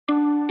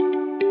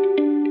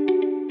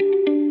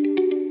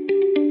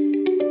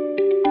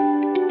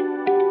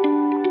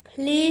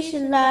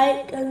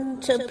like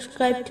and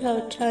subscribe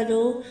to our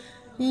channel.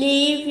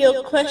 Leave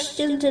your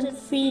questions and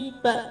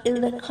feedback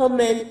in the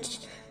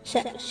comments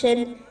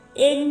section.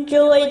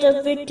 Enjoy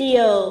the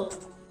video.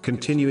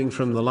 Continuing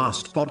from the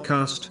last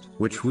podcast,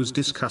 which was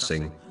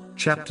discussing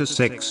chapter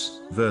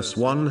 6, verse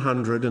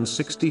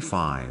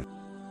 165.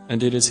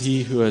 And it is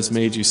He who has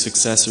made you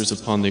successors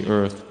upon the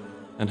earth,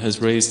 and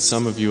has raised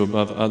some of you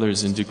above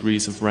others in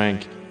degrees of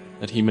rank,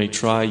 that He may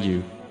try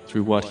you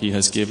through what He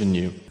has given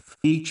you.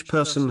 Each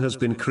person has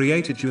been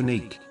created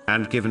unique,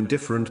 and given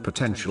different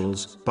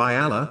potentials by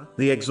Allah,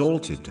 the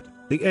Exalted.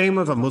 The aim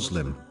of a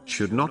Muslim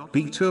should not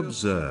be to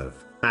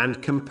observe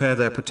and compare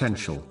their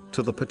potential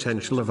to the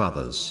potential of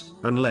others,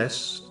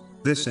 unless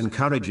this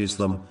encourages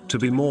them to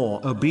be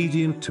more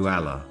obedient to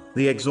Allah,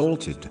 the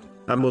Exalted.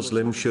 A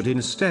Muslim should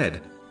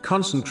instead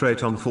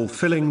concentrate on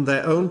fulfilling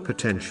their own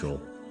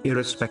potential,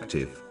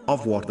 irrespective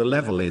of what the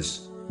level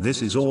is.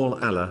 This is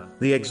all Allah,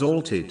 the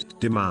Exalted,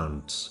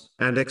 demands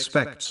and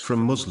expects from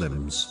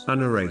Muslims. A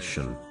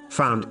narration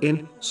found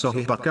in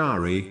Sahih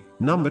Bukhari,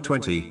 number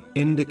 20,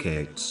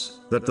 indicates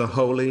that the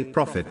Holy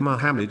Prophet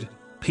Muhammad,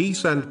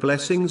 peace and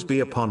blessings be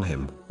upon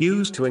him,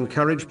 used to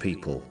encourage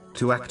people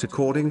to act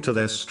according to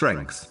their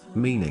strength,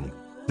 meaning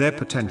their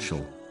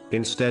potential,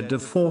 instead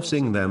of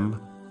forcing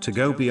them to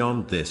go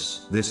beyond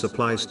this. This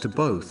applies to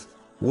both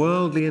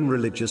worldly and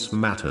religious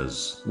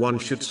matters. One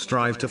should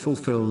strive to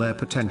fulfill their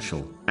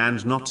potential,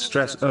 and not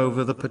stress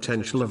over the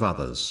potential of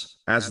others,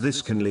 as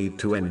this can lead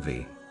to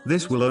envy.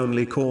 This will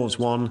only cause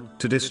one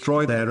to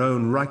destroy their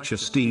own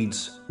righteous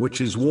deeds, which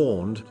is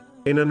warned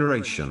in a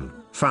narration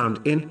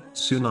found in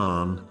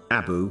Sunan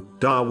Abu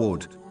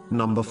Dawood,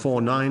 number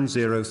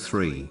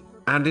 4903,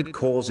 and it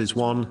causes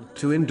one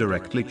to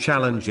indirectly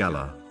challenge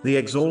Allah, the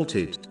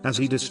Exalted, as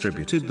He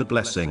distributed the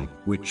blessing,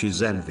 which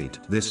is envied.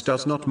 This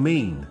does not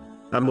mean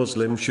a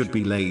Muslim should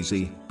be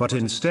lazy, but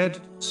instead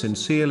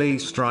sincerely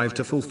strive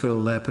to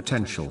fulfill their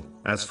potential,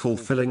 as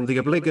fulfilling the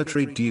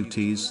obligatory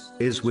duties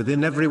is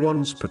within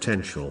everyone's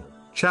potential.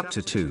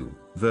 Chapter 2,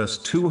 verse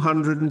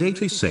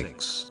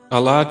 286.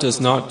 Allah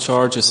does not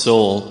charge a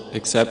soul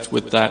except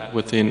with that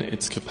within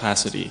its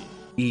capacity.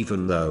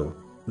 Even though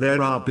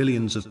there are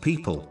billions of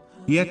people,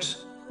 yet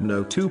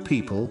no two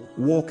people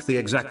walk the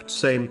exact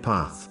same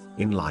path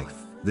in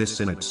life.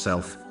 This in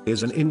itself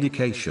is an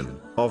indication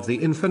of the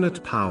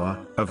infinite power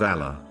of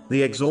Allah,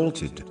 the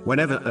Exalted.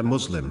 Whenever a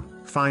Muslim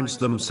finds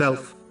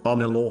themselves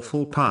on a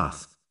lawful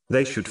path,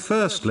 they should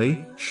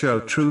firstly show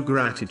true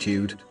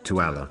gratitude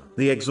to Allah,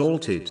 the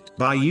Exalted,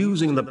 by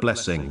using the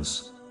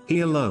blessings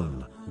He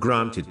alone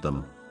granted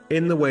them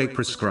in the way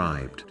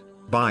prescribed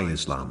by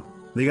Islam.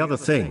 The other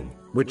thing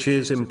which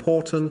is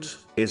important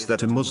is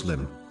that a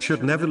Muslim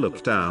should never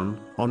look down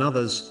on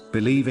others,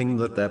 believing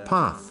that their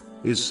path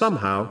is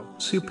somehow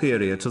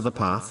superior to the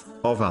path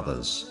of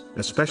others,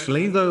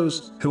 especially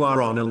those who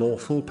are on a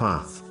lawful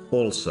path.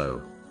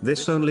 Also,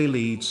 this only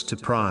leads to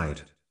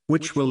pride,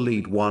 which will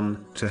lead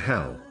one to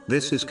hell.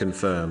 This is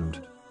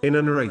confirmed in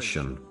a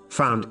narration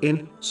found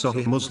in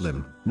Sahih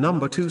Muslim,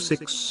 number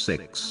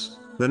 266.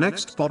 The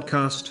next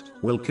podcast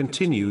will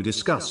continue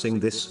discussing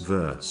this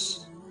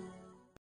verse.